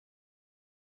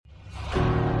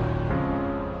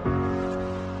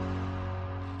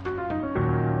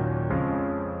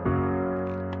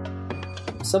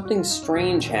Something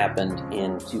strange happened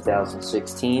in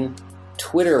 2016.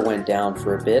 Twitter went down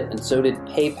for a bit, and so did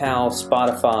PayPal,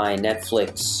 Spotify,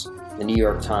 Netflix, the New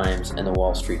York Times, and the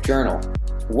Wall Street Journal.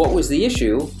 What was the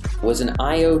issue was an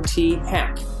IoT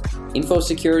hack.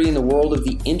 Infosecurity in the world of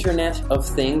the Internet of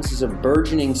Things is a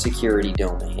burgeoning security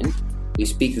domain. We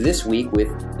speak this week with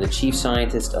the chief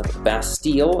scientist of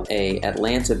Bastille, a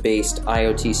Atlanta-based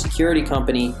IoT security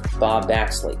company, Bob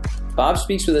Baxley. Bob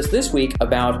speaks with us this week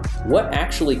about what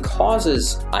actually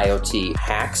causes IoT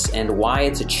hacks and why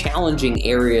it's a challenging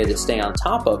area to stay on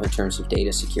top of in terms of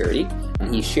data security.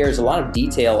 And he shares a lot of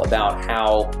detail about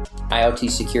how IoT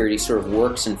security sort of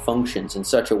works and functions in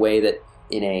such a way that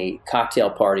in a cocktail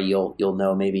party, you'll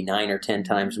know maybe 9 or 10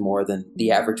 times more than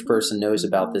the average person knows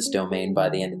about this domain by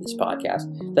the end of this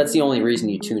podcast. That's the only reason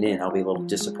you tune in. I'll be a little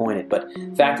disappointed. But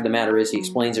fact of the matter is he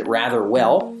explains it rather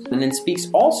well and then speaks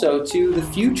also to the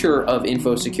future of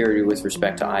info security with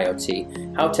respect to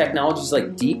IoT, how technologies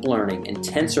like deep learning and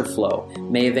TensorFlow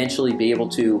may eventually be able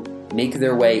to make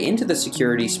their way into the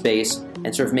security space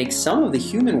and sort of make some of the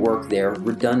human work there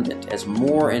redundant as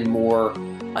more and more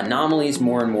anomalies,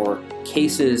 more and more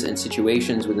cases and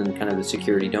situations within kind of the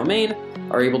security domain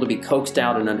are able to be coaxed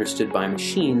out and understood by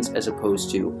machines as opposed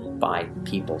to by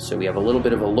people. So we have a little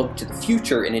bit of a look to the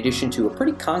future in addition to a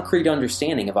pretty concrete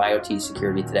understanding of IoT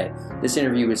security today. This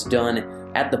interview was done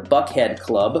at the Buckhead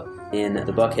Club in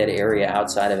the Buckhead area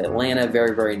outside of Atlanta.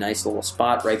 Very, very nice little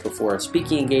spot right before a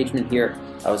speaking engagement here.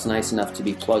 I was nice enough to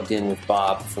be plugged in with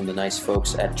Bob from the nice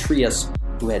folks at Trius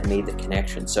who had made the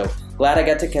connection. So glad I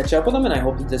got to catch up with them, and I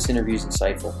hope that this interview is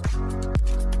insightful.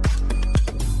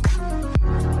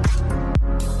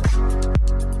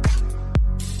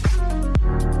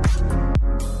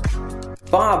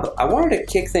 Bob, I wanted to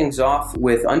kick things off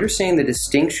with understanding the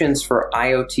distinctions for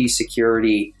IoT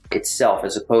security itself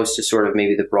as opposed to sort of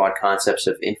maybe the broad concepts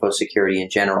of info security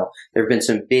in general. There have been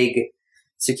some big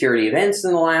security events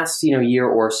in the last year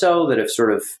or so that have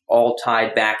sort of all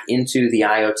tied back into the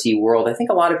IoT world. I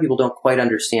think a lot of people don't quite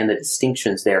understand the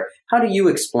distinctions there. How do you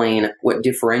explain what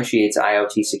differentiates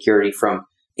IoT security from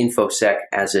InfoSec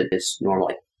as it is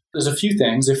normally? There's a few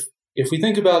things. If we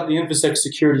think about the InfoSec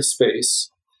security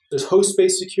space, there's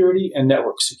host-based security and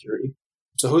network security.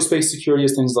 So host-based security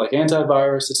is things like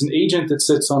antivirus. It's an agent that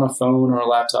sits on a phone or a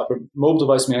laptop. Or mobile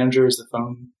device manager is the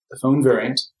phone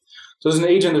variant. So as an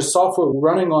agent, there's software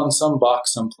running on some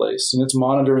box someplace, and it's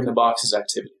monitoring the box's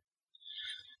activity.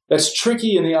 That's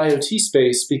tricky in the IoT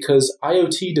space because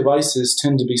IoT devices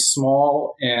tend to be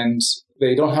small and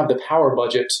they don't have the power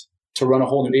budget to run a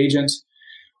whole new agent.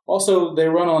 Also, they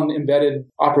run on embedded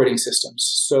operating systems.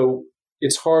 So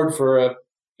it's hard for an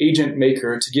agent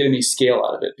maker to get any scale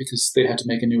out of it because they'd have to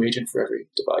make a new agent for every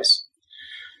device.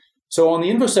 So on the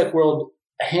InfoSec world,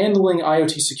 handling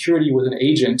IoT security with an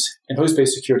agent and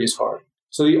host-based security is hard.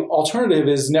 So the alternative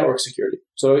is network security.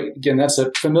 So again, that's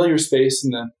a familiar space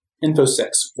in the InfoSec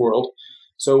world.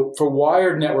 So for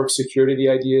wired network security, the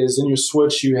idea is in your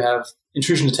switch, you have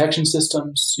intrusion detection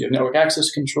systems, you have network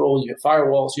access control, you have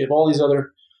firewalls, you have all these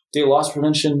other data loss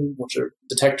prevention, which are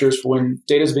detectors for when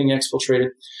data is being exfiltrated.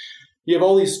 You have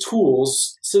all these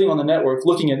tools sitting on the network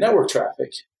looking at network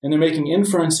traffic, and they're making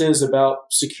inferences about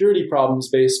security problems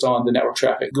based on the network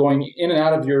traffic, going in and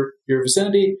out of your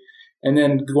vicinity, and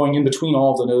then going in between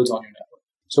all of the nodes on your network.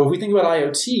 So if we think about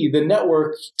IoT, the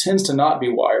network tends to not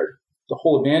be wired. The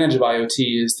whole advantage of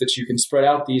IoT is that you can spread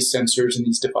out these sensors and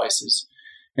these devices.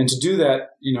 And to do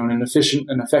that, in an efficient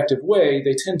and effective way,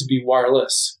 they tend to be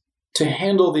wireless. To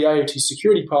handle the IoT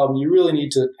security problem, you really need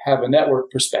to have a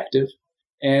network perspective.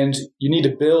 And you need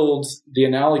to build the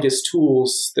analogous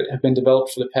tools that have been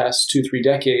developed for the past 2-3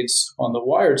 decades on the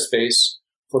wired space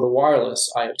for the wireless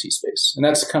IoT space. And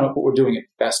that's kind of what we're doing at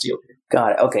Bastille here.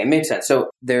 Got it. Okay, makes sense.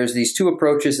 So there's these two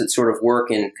approaches that sort of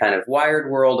work in kind of wired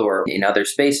world or in other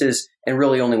spaces, and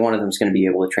really only one of them is going to be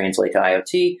able to translate to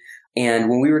IoT. And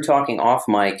when we were talking off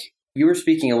mic, you were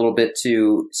speaking a little bit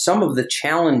to some of the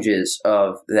challenges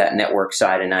of that network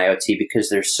side in IoT because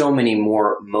there's so many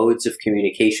more modes of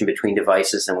communication between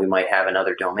devices than we might have in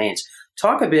other domains.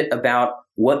 Talk a bit about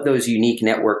what those unique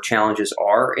network challenges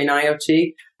are in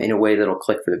IoT in a way that'll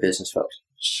click for the business folks.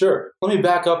 Sure. Let me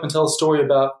back up and tell a story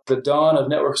about the dawn of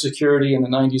network security in the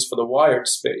 90s for the wired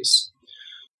space.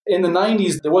 In the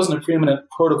 90s, there wasn't a preeminent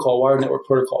protocol, wired network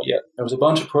protocol yet. There was a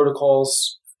bunch of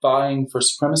protocols vying for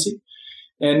supremacy.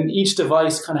 And each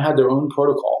device kind of had their own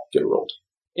protocol get rolled.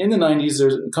 In the 90s,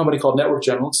 there's a company called Network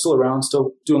General. It's still around,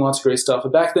 still doing lots of great stuff.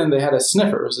 But back then, they had a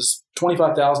sniffer. It was this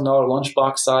 $25,000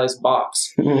 lunchbox-sized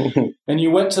box. And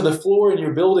you went to the floor in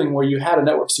your building where you had a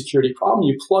network security problem.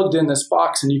 You plugged in this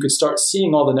box, and you could start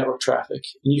seeing all the network traffic,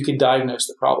 and you could diagnose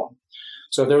the problem.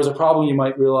 So if there was a problem, you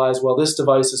might realize, well, this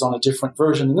device is on a different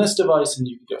version than this device, and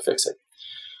you can go fix it.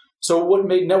 So what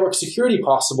made network security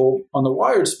possible on the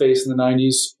wired space in the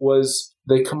 90s was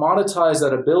they commoditized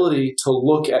that ability to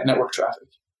look at network traffic.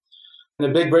 And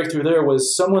the big breakthrough there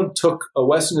was someone took a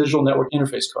Western Digital Network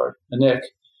interface card, a NIC,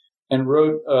 and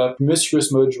wrote a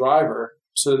promiscuous mode driver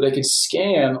so that they could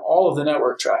scan all of the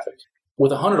network traffic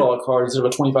with a $100 card instead of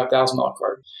a $25,000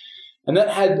 card. And that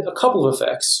had a couple of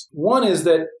effects. One is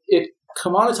that it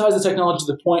commoditized the technology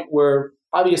to the point where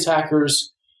obvious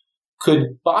hackers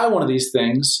could buy one of these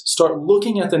things, start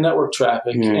looking at the network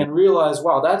traffic, and realize,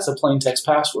 wow, that's a plain text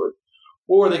password.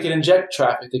 Or they could inject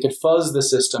traffic. They could fuzz the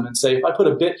system and say, if I put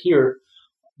a bit here,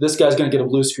 this guy's going to get a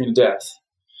blue screen of death.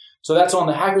 So that's on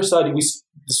the hacker side. This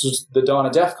was the dawn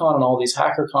of DEF CON and all these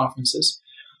hacker conferences.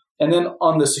 And then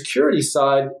on the security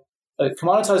side, a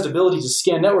commoditized ability to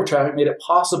scan network traffic made it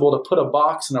possible to put a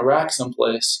box in a rack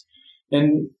someplace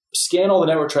and scan all the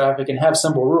network traffic and have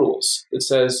simple rules. It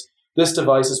says, this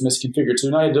device is misconfigured. So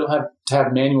now you don't have to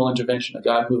have manual intervention, a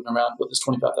guy moving around with this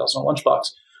 $25,000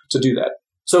 lunchbox to do that.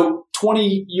 So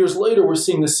 20 years later, we're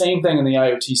seeing the same thing in the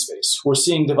IoT space. We're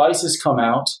seeing devices come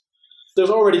out. There's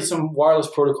already some wireless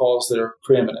protocols that are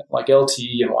preeminent, like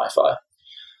LTE and Wi-Fi.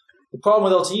 The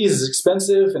problem with LTE is it's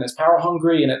expensive and it's power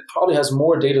hungry, and it probably has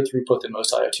more data throughput than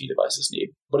most IoT devices need.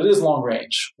 But it is long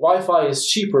range. Wi-Fi is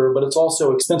cheaper, but it's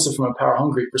also expensive from a power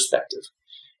hungry perspective.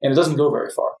 And it doesn't go very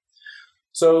far.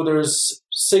 So there's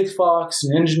Sigfox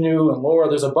and Ingenu and LoRa.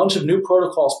 There's a bunch of new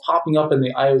protocols popping up in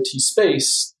the IoT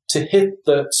space to hit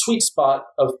the sweet spot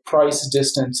of price,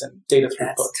 distance, and data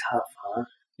throughput. That's tough, huh?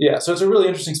 Yeah, so it's a really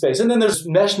interesting space. And then there's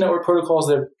mesh network protocols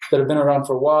that have been around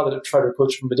for a while that have tried to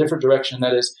approach from a different direction.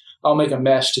 That is, I'll make a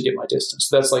mesh to get my distance.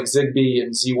 So that's like Zigbee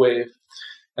and Z-Wave.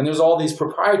 And there's all these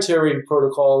proprietary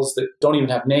protocols that don't even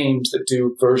have names that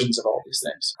do versions of all these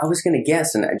things. I was going to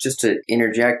guess, and just to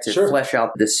interject to flesh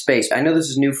out this space, I know this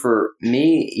is new for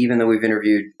me, even though we've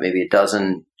interviewed maybe a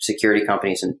dozen security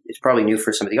companies, and it's probably new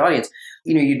for some of the audience.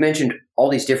 You know, you'd mentioned all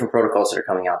these different protocols that are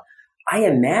coming out. I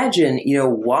imagine,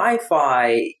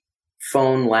 Wi-Fi,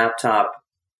 phone, laptop,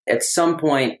 at some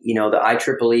point, the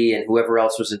IEEE and whoever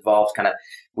else was involved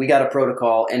we got a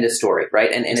protocol, end of story, right?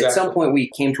 And exactly. At some point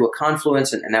we came to a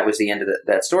confluence, and that was the end of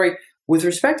that story. With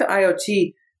respect to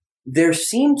IoT, there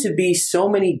seem to be so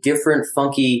many different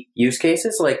funky use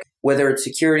cases, like whether it's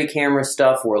security camera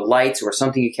stuff or lights or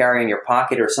something you carry in your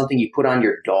pocket or something you put on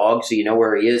your dog so you know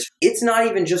where he is. It's not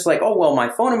even just like, oh, well, my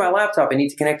phone and my laptop, I need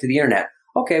to connect to the internet.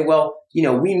 Okay, well,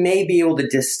 we may be able to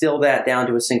distill that down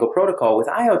to a single protocol. With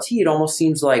IoT, it almost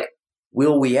seems like,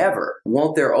 will we ever?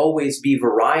 Won't there always be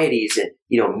varieties and,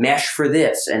 mesh for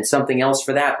this and something else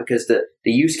for that, because the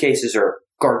use cases are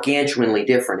gargantuanly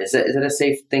different? Is that a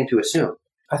safe thing to assume?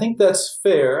 I think that's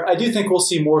fair. I do think we'll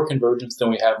see more convergence than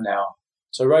we have now.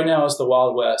 So right now it's the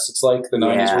Wild West. It's like the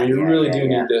 90s where you really do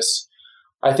need this.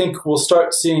 I think we'll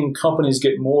start seeing companies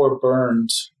get more burned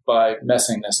by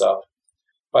messing this up,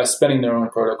 by spinning their own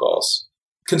protocols.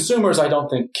 Consumers, I don't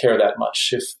think, care that much.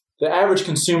 If the average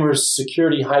consumer's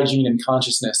security, hygiene, and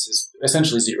consciousness is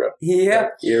essentially zero. Yeah,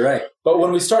 you're right. But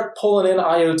when we start pulling in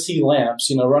IoT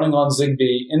lamps, running on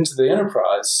Zigbee into the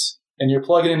enterprise, and you're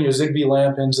plugging in your Zigbee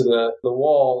lamp into the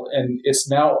wall, and it's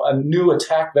now a new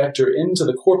attack vector into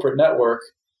the corporate network,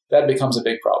 that becomes a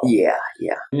big problem. Yeah.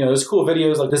 There's cool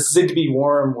videos like this Zigbee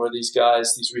worm where these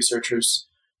researchers,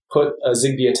 put a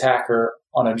Zigbee attacker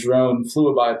on a drone, flew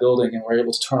it by a building, and were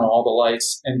able to turn on all the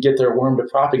lights and get their worm to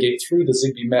propagate through the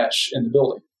Zigbee mesh in the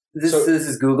building. This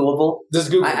is Googleable? This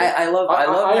is Googleable. I love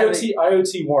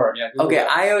IoT worm, yeah. Okay,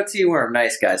 IoT worm.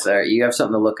 Nice, guys. All right, you have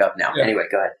something to look up now. Yeah. Anyway,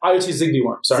 go ahead. IoT Zigbee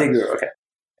worm, sorry. Zigbee, okay.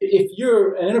 If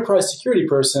you're an enterprise security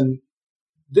person,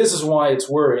 this is why it's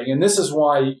worrying, and this is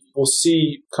why we'll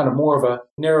see kind of more of a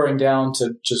narrowing down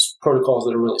to just protocols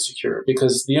that are really secure,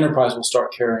 because the enterprise will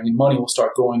start caring and money will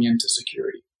start going into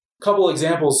security. A couple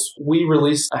examples, we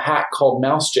released a hack called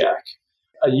Mousejack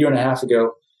a year and a half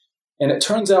ago, and it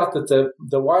turns out that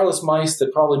the wireless mice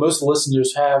that probably most of the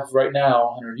listeners have right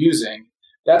now and are using,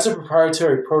 that's a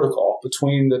proprietary protocol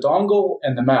between the dongle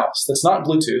and the mouse. That's not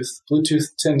Bluetooth. Bluetooth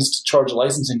tends to charge a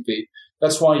licensing fee.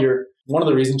 That's why one of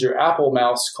the reasons your Apple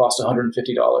mouse costs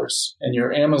 $150 and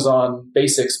your Amazon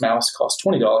Basics mouse costs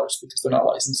 $20, because they're not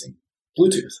licensing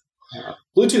Bluetooth. Yeah.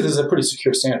 Bluetooth is a pretty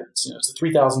secure standard. It's a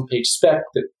 3,000-page spec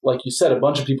that, like you said, a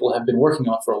bunch of people have been working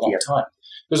on for a long time.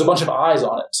 There's a bunch of eyes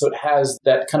on it, so it has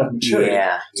that kind of maturity.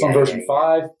 It's on version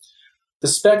 5. The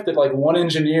spec that one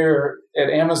engineer at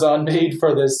Amazon made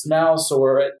for this mouse,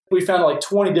 we found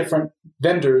 20 different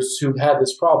vendors who had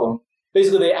this problem.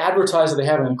 Basically, they advertise that they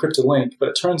have an encrypted link, but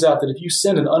it turns out that if you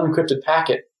send an unencrypted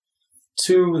packet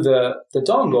to the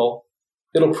dongle,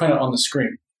 it'll print it on the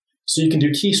screen. So you can do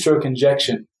keystroke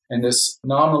injection, and this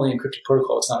nominally encrypted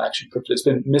protocol, it's not actually encrypted, it's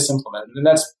been misimplemented. And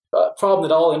that's a problem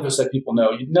that all InfoSec people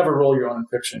know. You never roll your own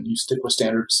encryption. You stick with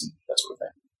standards and that sort of thing.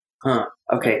 Huh.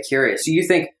 Okay, curious. So you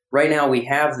think right now we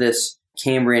have this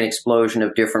Cambrian explosion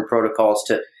of different protocols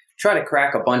to try to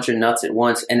crack a bunch of nuts at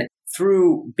once, and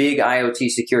through big IoT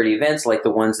security events like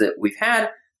the ones that we've had,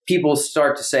 people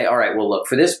start to say, all right, well, look,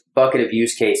 for this bucket of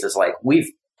use cases, like we've,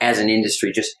 as an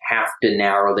industry, just have to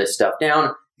narrow this stuff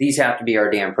down. These have to be our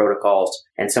damn protocols,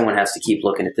 and someone has to keep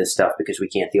looking at this stuff because we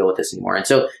can't deal with this anymore. And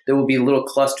so there will be little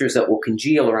clusters that will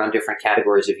congeal around different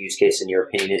categories of use case, in your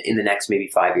opinion, in the next maybe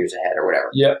 5 years ahead or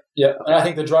whatever. Yeah. And I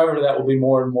think the driver to that will be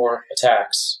more and more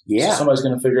attacks. Yeah. So somebody's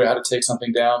going to figure out how to take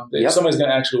something down. Somebody's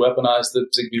going to actually weaponize the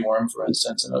Zigbee worm, for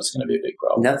instance, and it's going to be a big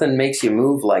problem. Nothing makes you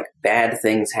move like bad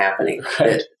things happening.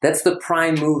 Right. That's the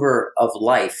prime mover of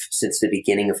life since the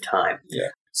beginning of time. Yeah.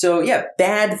 So yeah,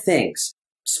 bad things.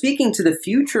 Speaking to the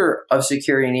future of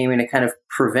security and aiming to kind of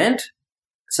prevent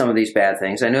some of these bad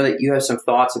things, I know that you have some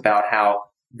thoughts about how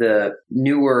the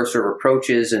newer sort of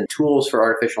approaches and tools for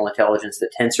artificial intelligence, the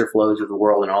TensorFlows of the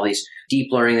world, and all these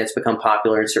deep learning that's become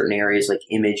popular in certain areas like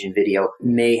image and video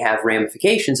may have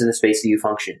ramifications in the space that you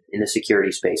function in the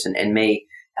security space, and may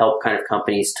help kind of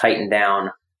companies tighten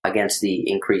down against the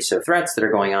increase of threats that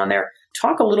are going on there.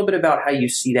 Talk a little bit about how you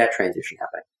see that transition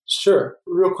happening. Sure.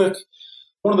 Real quick.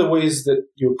 One of the ways that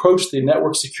you approach the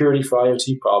network security for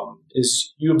IoT problem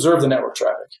is you observe the network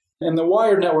traffic. In the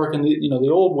wired network, in the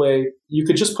old way, you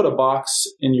could just put a box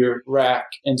in your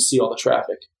rack and see all the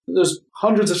traffic. There's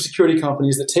hundreds of security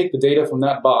companies that take the data from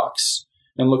that box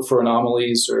and look for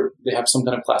anomalies, or they have some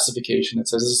kind of classification that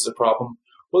says this is a problem.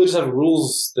 Well, they just have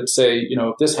rules that say,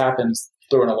 if this happens,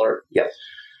 throw an alert. Yep.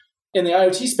 In the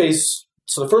IoT space,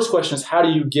 so the first question is, how do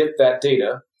you get that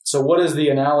data? So what is the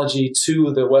analogy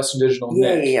to the Western Digital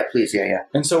NIC? Yeah, please.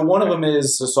 And so one of them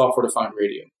is the software-defined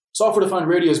radio. Software-defined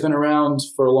radio has been around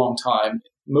for a long time,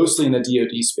 mostly in the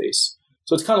DoD space.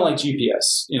 So it's kind of like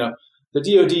GPS. The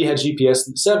DoD had GPS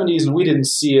in the 70s, and we didn't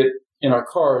see it in our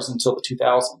cars until the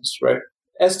 2000s, right?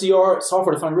 SDR,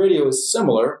 software-defined radio, is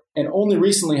similar, and only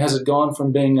recently has it gone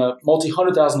from being a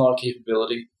multi-$100,000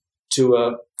 capability to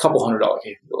a couple $100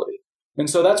 capability. And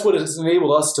so that's what has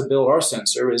enabled us to build our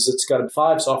sensor, is it's got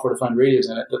 5 software-defined radios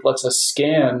in it that lets us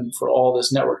scan for all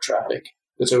this network traffic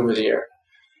that's over the air.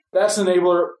 That's an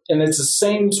enabler, and it's the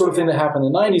same sort of thing that happened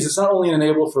in the 90s. It's not only an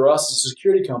enabler for us as a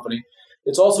security company,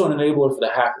 it's also an enabler for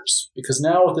the hackers. Because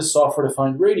now with this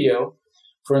software-defined radio,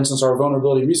 for instance, our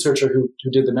vulnerability researcher who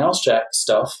did the Mousejack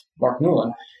stuff, Mark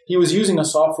Newland, he was using a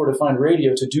software-defined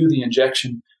radio to do the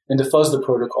injection and to fuzz the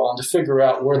protocol and to figure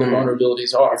out where the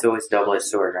vulnerabilities are. It's always a double-edged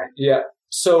sword, right? Yeah.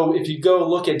 So if you go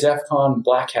look at DEF CON and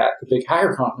Black Hat, the big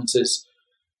hacker conferences,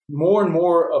 more and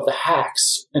more of the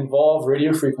hacks involve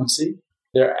radio frequency.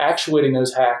 They're actuating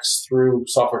those hacks through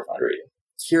software-defined radio.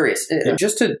 Curious. Yeah.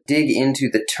 Just to dig into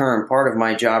the term, part of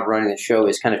my job running the show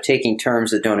is kind of taking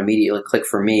terms that don't immediately click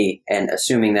for me and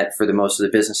assuming that for the most of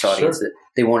the business audience that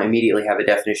they won't immediately have a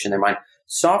definition in their mind.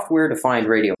 Software-defined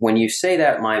radio. When you say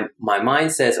that, my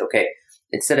mind says, okay,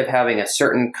 instead of having a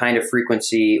certain kind of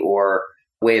frequency or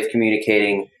way of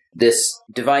communicating, this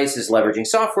device is leveraging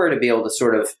software to be able to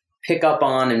sort of pick up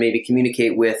on and maybe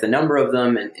communicate with a number of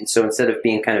them. And so instead of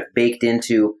being kind of baked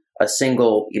into a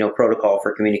single, protocol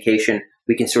for communication,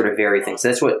 we can sort of vary things.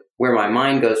 That's where my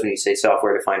mind goes when you say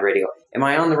software-defined radio. Am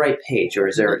I on the right page, or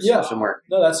is there somewhere?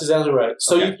 No, that's exactly right.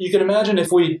 So you can imagine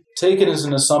if we take it as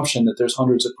an assumption that there's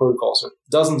hundreds of protocols or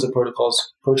dozens of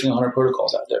protocols, approaching 100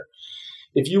 protocols out there.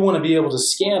 If you want to be able to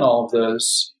scan all of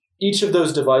those, each of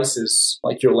those devices,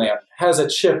 like your lamp, has a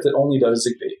chip that only does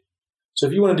Zigbee. So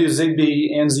if you want to do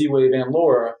Zigbee and Z-Wave and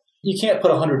LoRa, you can't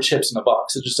put 100 chips in a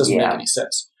box. It just doesn't make any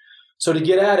sense. So to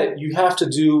get at it, you have to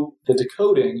do the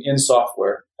decoding in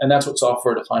software, and that's what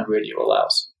software-defined radio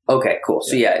allows. Okay, cool.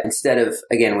 So instead of,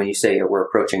 again, when you say we're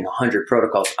approaching 100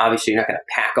 protocols, obviously you're not going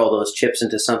to pack all those chips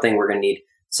into something. We're going to need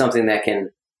something that can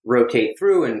rotate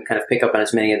through and kind of pick up on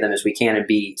as many of them as we can and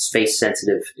be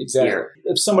space-sensitive. Exactly. Here.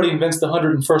 If somebody invents the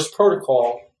 101st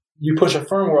protocol, you push a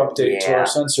firmware update to our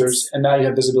sensors, and now you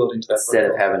have visibility into that instead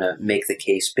protocol. Of having to make the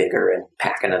case bigger and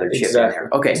pack another chip in there.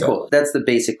 Okay, cool. That's the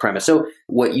basic premise. So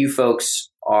what you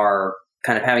folks are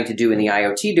kind of having to do in the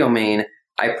IoT domain,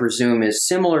 I presume, is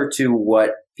similar to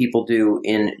what people do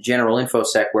in general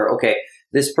InfoSec, where, okay,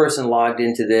 this person logged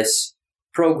into this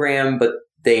program, but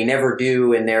they never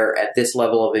do, and they're at this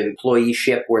level of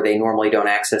employeeship where they normally don't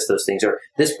access those things. Or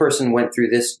this person went through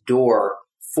this door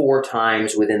 4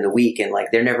 times within the week, and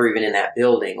they're never even in that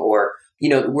building. Or,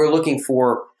 we're looking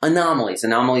for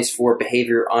anomalies for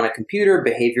behavior on a computer,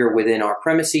 behavior within our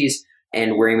premises.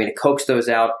 and we're aiming to coax those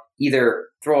out, either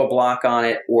throw a block on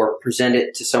it or present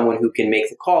it to someone who can make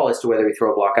the call as to whether we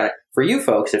throw a block on it. For you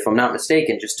folks, if I'm not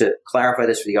mistaken, just to clarify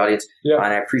this for the audience, and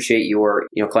I appreciate your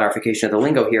clarification of the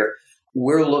lingo here,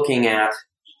 we're looking at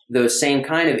those same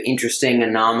kind of interesting,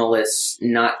 anomalous,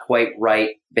 not quite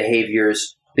right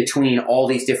behaviors between all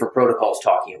these different protocols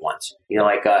talking at once.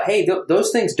 Hey,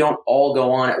 those things don't all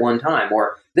go on at one time,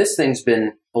 or this thing's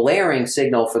been blaring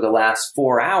signal for the last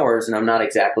 4 hours and I'm not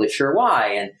exactly sure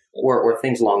why, or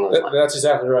things along those lines. That's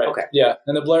exactly right. Okay. Yeah,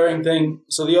 and the blaring thing,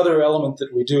 so the other element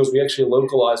that we do is we actually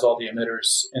localize all the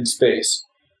emitters in space.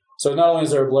 So not only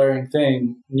is there a blaring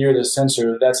thing near the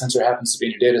sensor, that sensor happens to be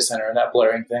in your data center, and that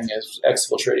blaring thing is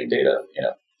exfiltrating data,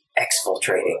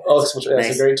 Exfiltrating. Exfiltrating. That's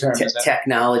nice. a great term, isn't it?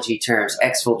 Technology terms.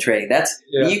 Exfiltrating.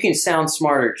 You can sound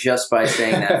smarter just by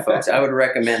saying that, folks. I would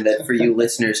recommend that for you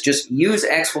listeners. Just use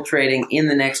exfiltrating in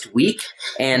the next week,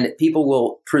 and people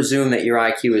will presume that your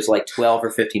IQ is like 12 or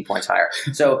 15 points higher.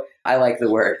 So I like the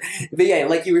word. But yeah,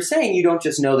 like you were saying, you don't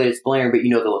just know that it's blaring, but you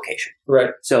know the location.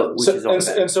 Right.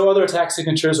 And so other attack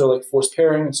signatures are like force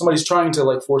pairing. If somebody's trying to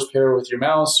like force pair with your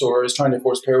mouse or is trying to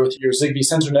force pair with your Zigbee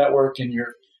sensor network and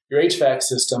your HVAC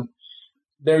system,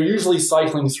 they're usually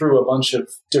cycling through a bunch of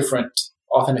different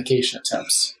authentication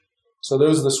attempts. So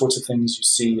those are the sorts of things you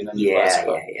see in a new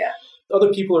classifier.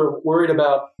 Other people are worried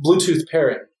about Bluetooth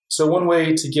pairing. So one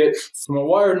way to get from a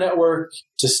wired network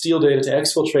to steal data to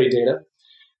exfiltrate data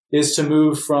is to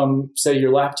move from, say,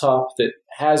 your laptop that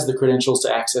has the credentials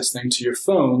to access things to your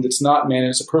phone that's not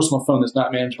managed, a personal phone that's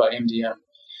not managed by MDM.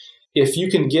 If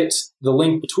you can get the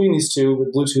link between these two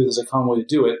with Bluetooth as a common way to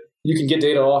do it, you can get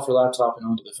data off your laptop and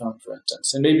onto the phone, for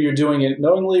instance. And maybe you're doing it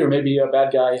knowingly, or maybe a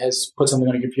bad guy has put something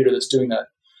on your computer that's doing that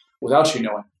without you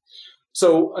knowing.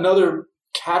 So another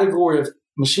category of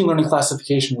machine learning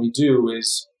classification we do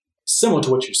is similar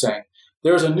to what you're saying.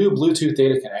 There's a new Bluetooth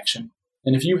data connection.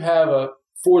 And if you have a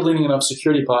forward-leaning enough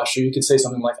security posture, you could say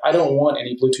something like, I don't want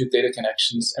any Bluetooth data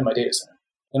connections in my data center.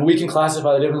 And we can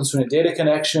classify the difference between a data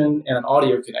connection and an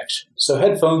audio connection. So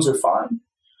headphones are fine.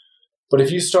 But if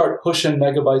you start pushing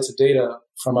megabytes of data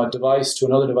from a device to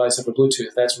another device over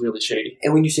Bluetooth, that's really shady.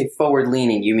 And when you say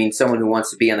forward-leaning, you mean someone who wants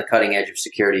to be on the cutting edge of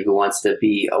security, who wants to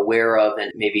be aware of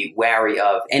and maybe wary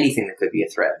of anything that could be a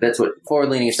threat. That's what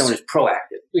forward-leaning is, someone who's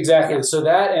proactive. Exactly. Yeah. So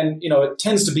that, and, it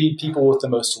tends to be people with the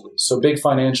most to lose. So big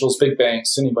financials, big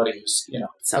banks, anybody who's,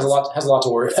 has a lot to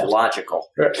worry about. Logical.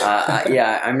 Right.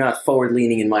 I'm not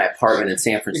forward-leaning in my apartment in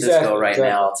San Francisco exactly.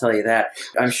 now, I'll tell you that.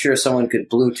 I'm sure someone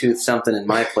could Bluetooth something in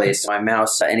my place, my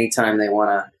mouse, anytime they want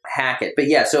to hack it. But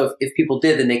yeah, so if people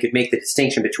did, then they could make the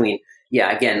distinction between,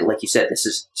 again, like you said, this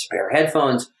is a pair of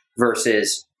headphones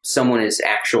versus someone is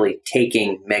actually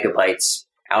taking megabytes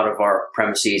out of our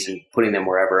premises and putting them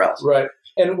wherever else. Right.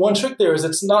 And one trick there is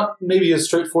it's not maybe as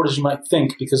straightforward as you might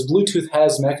think, because Bluetooth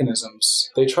has mechanisms.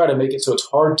 They try to make it so it's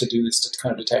hard to do this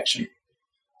kind of detection.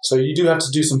 So you do have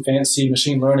to do some fancy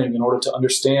machine learning in order to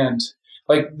understand.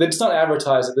 Like, it's not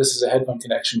advertised that this is a headphone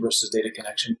connection versus data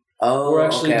connection. Oh, we're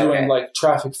actually doing like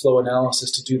traffic flow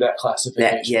analysis to do that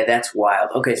classification. That's wild.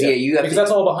 Okay, so you have because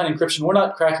that's all behind encryption. We're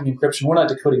not cracking encryption. We're not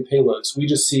decoding payloads. We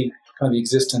just see kind of the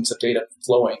existence of data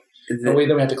flowing. The way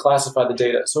that we have to classify the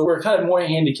data. So we're kind of more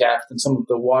handicapped than some of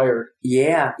the wired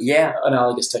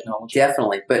analogous technology.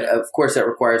 Definitely. But of course that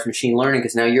requires machine learning,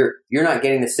 because now you're not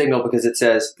getting the signal because it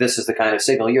says this is the kind of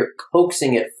signal. You're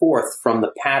coaxing it forth from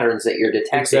the patterns that you're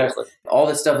detecting. Exactly. All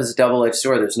this stuff is a double-edged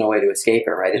sword. There's no way to escape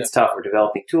it, right? It's tough. We're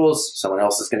developing tools. Someone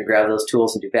else is going to grab those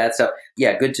tools and do bad stuff.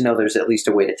 Yeah, good to know there's at least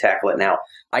a way to tackle it now.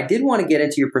 I did want to get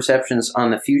into your perceptions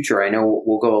on the future. I know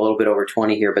we'll go a little bit over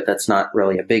 20 here, but that's not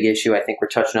really a big issue. I think we're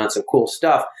touching on some cool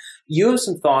stuff. You have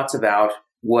some thoughts about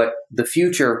what the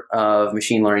future of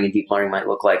machine learning and deep learning might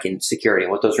look like in security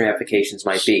and what those ramifications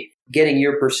might be. Getting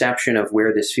your perception of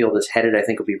where this field is headed, I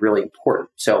think, will be really important.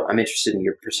 So I'm interested in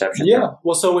your perception. Yeah.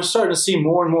 Well, so we're starting to see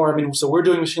more and more. So we're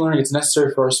doing machine learning. It's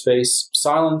necessary for our space.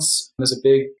 Cylance is a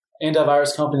big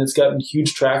antivirus company that's gotten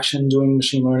huge traction doing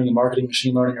machine learning and marketing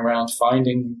machine learning around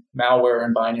finding malware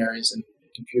and binaries in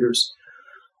computers.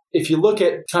 If you look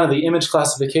at kind of the image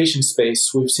classification space,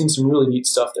 we've seen some really neat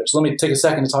stuff there. So let me take a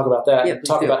second to talk about that and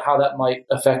talk about how that might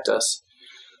affect us.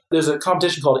 There's a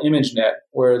competition called ImageNet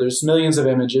where there's millions of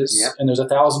images and there's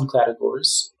 1,000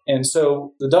 categories. And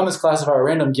so the dumbest classifier,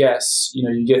 random guess,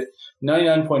 you get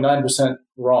 99.9%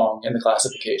 wrong in the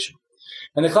classification.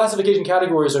 And the classification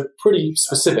categories are pretty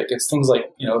specific. It's things like,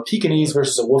 a Pekingese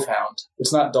versus a wolfhound.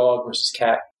 It's not dog versus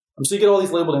cat. So you get all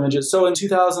these labeled images. So in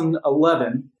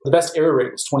 2011, the best error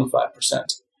rate was 25%.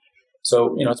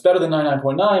 So, it's better than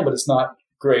 99.9, but it's not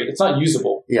great. It's not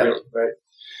usable, really, right?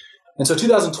 And so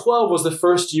 2012 was the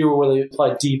first year where they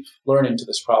applied deep learning to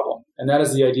this problem. And that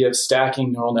is the idea of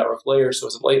stacking neural network layers. So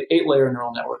it was an 8-layer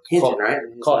neural network Hinton, right?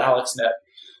 called AlexNet.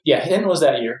 Yeah, Hinton was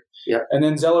that year. Yeah. And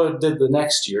then Zeller did the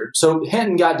next year. So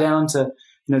Hinton got down to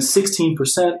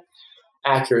 16%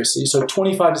 accuracy. So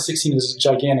 25 to 16 is a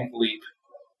gigantic leap.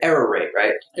 Error rate,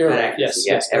 right? Error rate,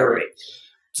 yes. Error rate.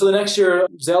 So the next year,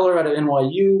 Zeller at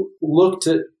NYU looked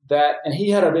at that, and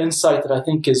he had an insight that I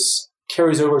think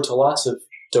carries over to lots of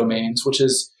domains, which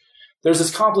is there's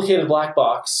this complicated black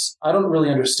box. I don't really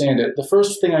understand it. The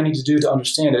first thing I need to do to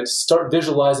understand it is start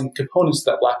visualizing components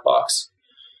of that black box.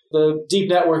 The deep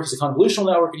network is a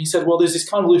convolutional network, and he said, well, there's these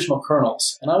convolutional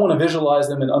kernels, and I want to visualize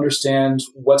them and understand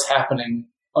what's happening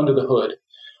under the hood.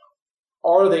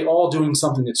 Are they all doing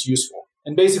something that's useful?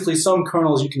 And basically, some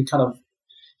kernels you can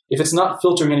if it's not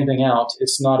filtering anything out,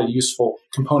 it's not a useful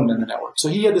component in the network. So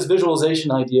he had this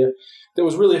visualization idea that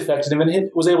was really effective, and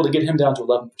it was able to get him down to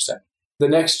 11%. The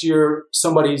next year,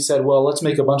 somebody said, well, let's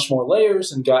make a bunch more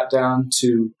layers, and got down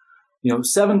to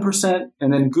 7%.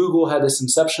 And then Google had this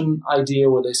inception idea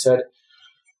where they said,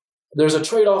 there's a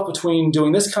trade-off between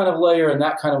doing this kind of layer and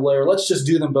that kind of layer. Let's just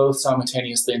do them both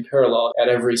simultaneously in parallel at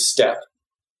every step.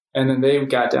 And then they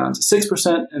got down to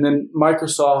 6%. And then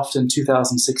Microsoft in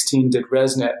 2016 did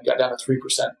ResNet and got down to 3%.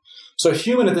 So a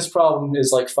human at this problem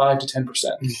is like 5 to 10%.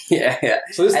 Yeah.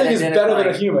 So this thing is better than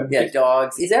a human. Yeah,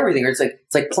 dogs. It's everything. It's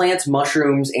like plants,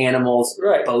 mushrooms, animals,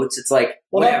 right. Boats. It's like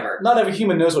whatever. Not every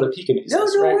human knows what a pecan is. No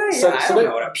right? way. So, I don't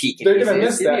know what a pecan is. They're going to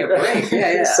miss that. Give me a break.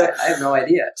 Yeah. So, I have no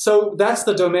idea. So that's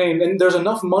the domain. And there's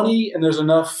enough money and there's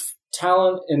enough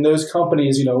talent in those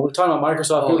companies. We're talking about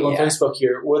Microsoft, Google, and Facebook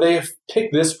here, where they have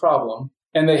picked this problem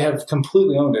and they have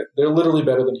completely owned it. They're literally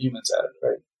better than humans at it,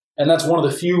 right? And that's one of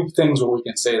the few things where we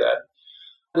can say that.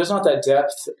 There's not that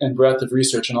depth and breadth of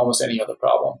research in almost any other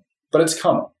problem, but it's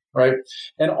coming, right?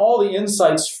 And all the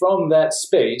insights from that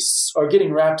space are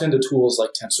getting wrapped into tools like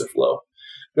TensorFlow.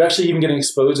 They're actually even getting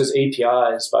exposed as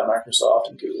APIs by Microsoft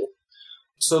and Google.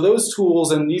 So those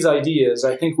tools and these ideas,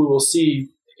 I think we will see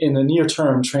in the near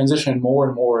term transition more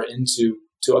and more into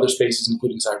other spaces,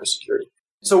 including cybersecurity.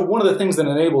 So one of the things that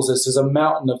enables this is a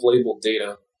mountain of labeled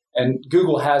data. And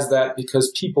Google has that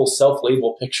because people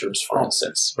self-label pictures, for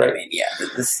instance, right? I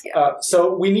mean,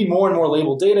 So we need more and more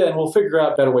labeled data, and we'll figure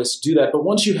out better ways to do that. But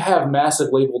once you have massive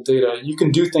labeled data, you can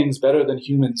do things better than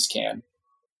humans can,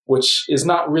 which is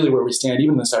not really where we stand,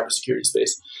 even in the cybersecurity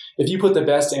space. If you put the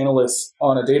best analysts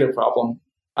on a data problem,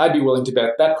 I'd be willing to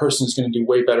bet that person is going to do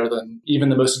way better than even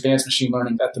the most advanced machine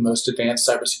learning at the most advanced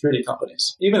cybersecurity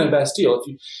companies. Even at Bastille,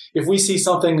 if we see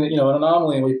something, an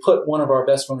anomaly, and we put one of our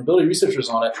best vulnerability researchers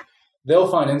on it, they'll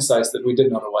find insights that we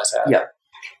didn't otherwise have. Yeah.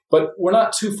 But we're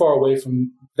not too far away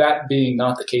from that being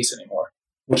not the case anymore,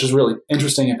 which is really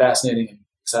interesting and fascinating and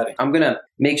exciting. I'm going to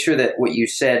make sure that what you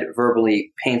said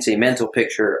verbally paints a mental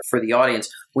picture for the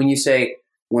audience. When you say,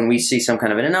 when we see some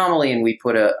kind of an anomaly and we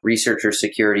put a researcher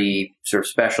security sort of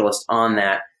specialist on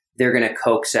that, they're going to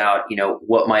coax out,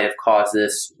 what might have caused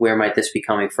this? Where might this be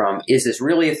coming from? Is this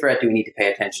really a threat? Do we need to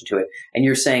pay attention to it? And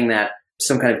you're saying that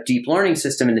some kind of deep learning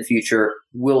system in the future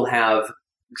will have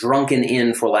drunken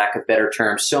in, for lack of better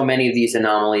terms, so many of these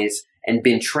anomalies and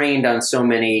been trained on so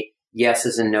many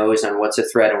yeses and nos on what's a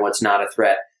threat and what's not a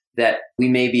threat, that we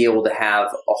may be able to have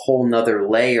a whole nother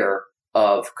layer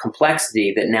of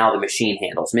complexity that now the machine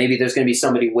handles. Maybe there's going to be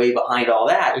somebody way behind all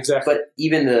that. Exactly. But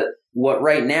even what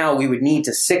right now we would need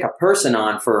to sick a person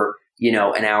on for, an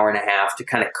hour and a half to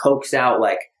kind of coax out,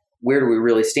 like, where do we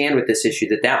really stand with this issue,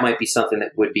 that might be something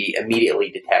that would be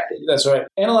immediately detected. That's right.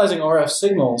 Analyzing RF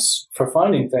signals for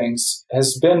finding things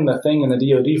has been the thing in the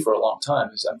DoD for a long time,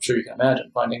 as I'm sure you can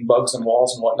imagine, finding bugs in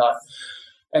walls and whatnot.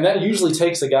 And that usually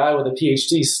takes a guy with a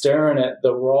PhD staring at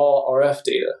the raw RF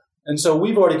data. And so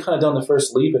we've already kind of done the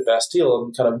first leap at Bastille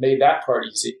and kind of made that part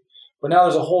easy. But now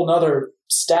there's a whole nother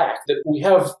stack that we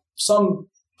have some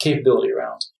capability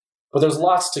around. But there's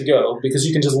lots to go because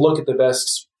you can just look at the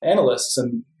best analysts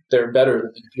and they're better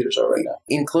than the computers are right now.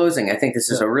 In closing, I think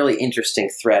this is a really interesting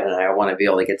thread, and I want to be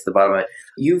able to get to the bottom of it.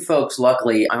 You folks,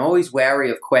 luckily, I'm always wary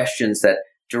of questions that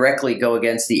directly go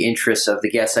against the interests of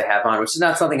the guests I have on, which is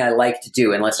not something I like to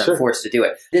do unless I'm forced to do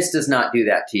it. This does not do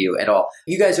that to you at all.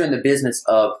 You guys are in the business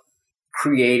of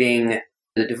creating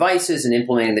the devices and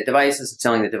implementing the devices and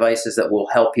selling the devices that will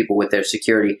help people with their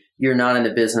security. You're not in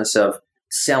the business of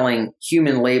selling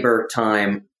human labor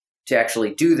time to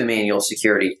actually do the manual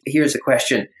security. Here's the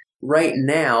question. Right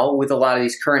now, with a lot of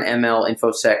these current ML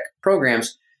InfoSec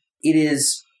programs, it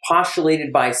is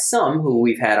postulated by some who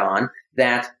we've had on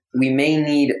that we may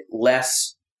need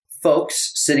less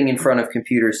folks sitting in front of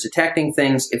computers detecting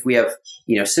things if we have,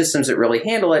 systems that really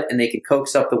handle it and they can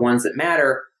coax up the ones that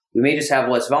matter we may just have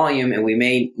less volume and we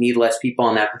may need less people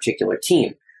on that particular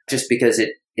team just because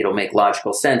it'll make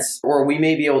logical sense. Or we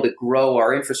may be able to grow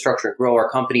our infrastructure and grow our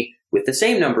company with the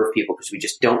same number of people because we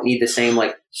just don't need the same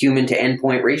like human to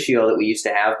endpoint ratio that we used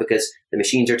to have because the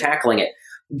machines are tackling it.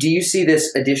 Do you see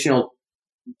this additional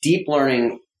deep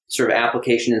learning sort of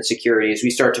application in security as we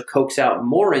start to coax out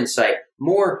more insight,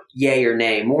 more yay or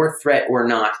nay, more threat or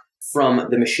not from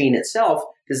the machine itself?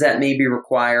 Does that maybe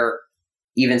require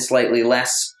even slightly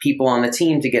less people on the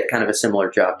team to get kind of a similar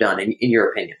job done, in your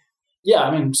opinion? Yeah,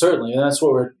 I mean, certainly. And that's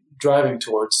what we're driving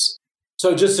towards.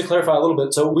 So just to clarify a little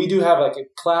bit, so we do have like a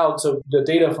cloud. So the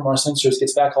data from our sensors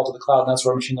gets backhauled to the cloud, and that's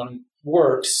where machine learning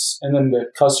works. And then the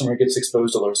customer gets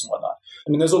exposed alerts and whatnot. I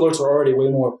mean, those alerts are already way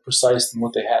more precise than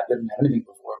what they had. They didn't have anything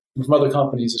before, and from other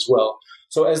companies as well.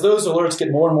 So as those alerts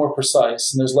get more and more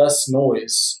precise, and there's less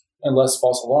noise and less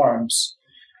false alarms,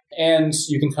 and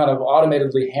you can kind of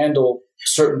automatically handle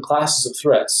certain classes of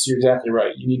threats, you're exactly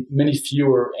right. You need many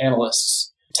fewer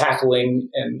analysts tackling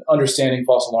and understanding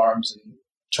false alarms and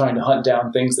trying to hunt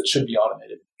down things that should be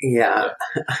automated. Yeah.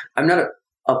 I'm not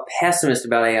a pessimist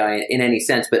about AI in any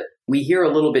sense, but we hear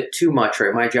a little bit too much,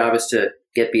 right? My job is to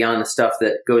get beyond the stuff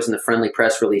that goes in the friendly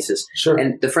press releases. Sure.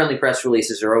 And the friendly press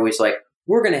releases are always like,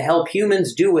 we're going to help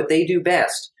humans do what they do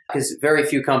best. Because very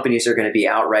few companies are going to be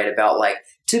outright about like,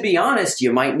 to be honest,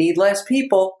 you might need less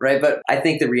people, right? But I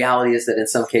think the reality is that in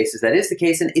some cases that is the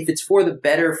case. And if it's for the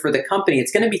better for the company,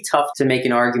 it's going to be tough to make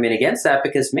an argument against that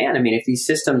because, man, I mean, if these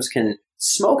systems can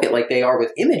smoke it like they are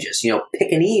with images,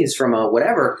 Pekingese from a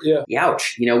whatever,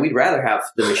 ouch, we'd rather have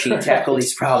the machine tackle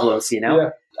these problems,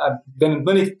 Yeah. I've been in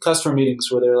many customer meetings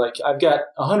where they're like, I've got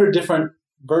 100 different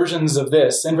versions of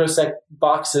this, InfoSec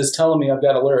boxes telling me I've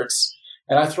got alerts.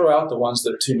 And I throw out the ones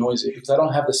that are too noisy because I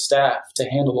don't have the staff to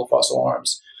handle the false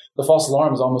alarms. The false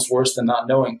alarm is almost worse than not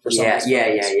knowing for some reason.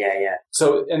 Yeah.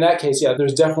 So in that case,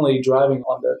 there's definitely driving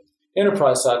on the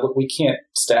enterprise side. Look, we can't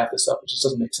staff this up. It just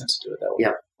doesn't make sense to do it that way.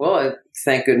 Yeah. Well,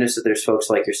 thank goodness that there's folks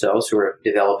like yourselves who are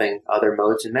developing other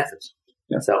modes and methods.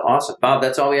 Yeah. So awesome. Bob,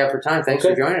 that's all we have for time. Thanks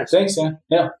for joining us. Thanks, Dan.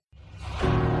 Yeah.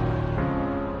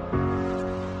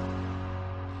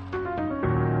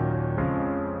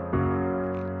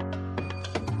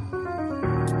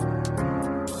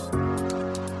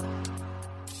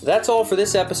 That's all for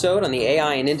this episode on the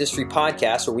AI and Industry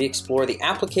podcast, where we explore the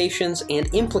applications and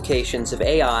implications of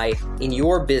AI in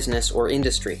your business or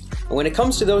industry. And when it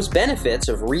comes to those benefits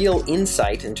of real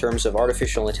insight in terms of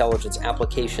artificial intelligence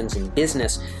applications in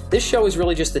business, this show is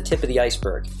really just the tip of the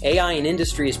iceberg. AI and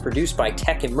Industry is produced by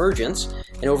Tech Emergence,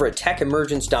 and over at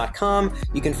techemergence.com,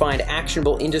 you can find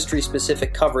actionable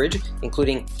industry-specific coverage,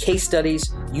 including case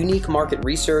studies, unique market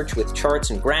research with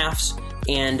charts and graphs,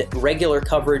 and regular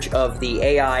coverage of the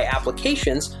AI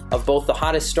applications of both the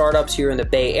hottest startups here in the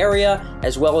Bay Area,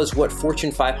 as well as what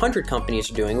Fortune 500 companies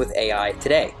are doing with AI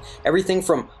today. Everything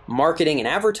from marketing and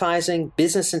advertising,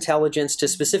 business intelligence, to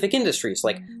specific industries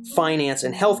like finance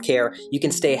and healthcare. You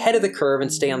can stay ahead of the curve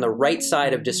and stay on the right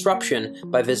side of disruption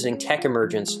by visiting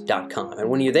techemergence.com. And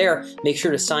when you're there, make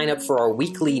sure to sign up for our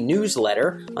weekly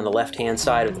newsletter on the left-hand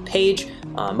side of the page.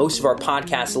 Most of our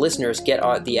podcast listeners get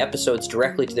the episodes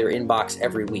directly to their inbox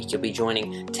every week. You'll be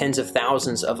joining tens of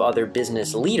thousands of other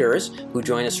business leaders who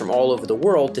join us from all over the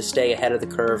world to stay ahead of the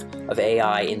curve of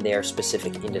AI in their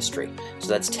specific industry. So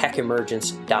that's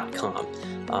techemergence.com.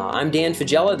 I'm Dan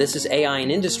Faggella. This is AI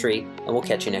in Industry, and we'll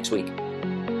catch you next week.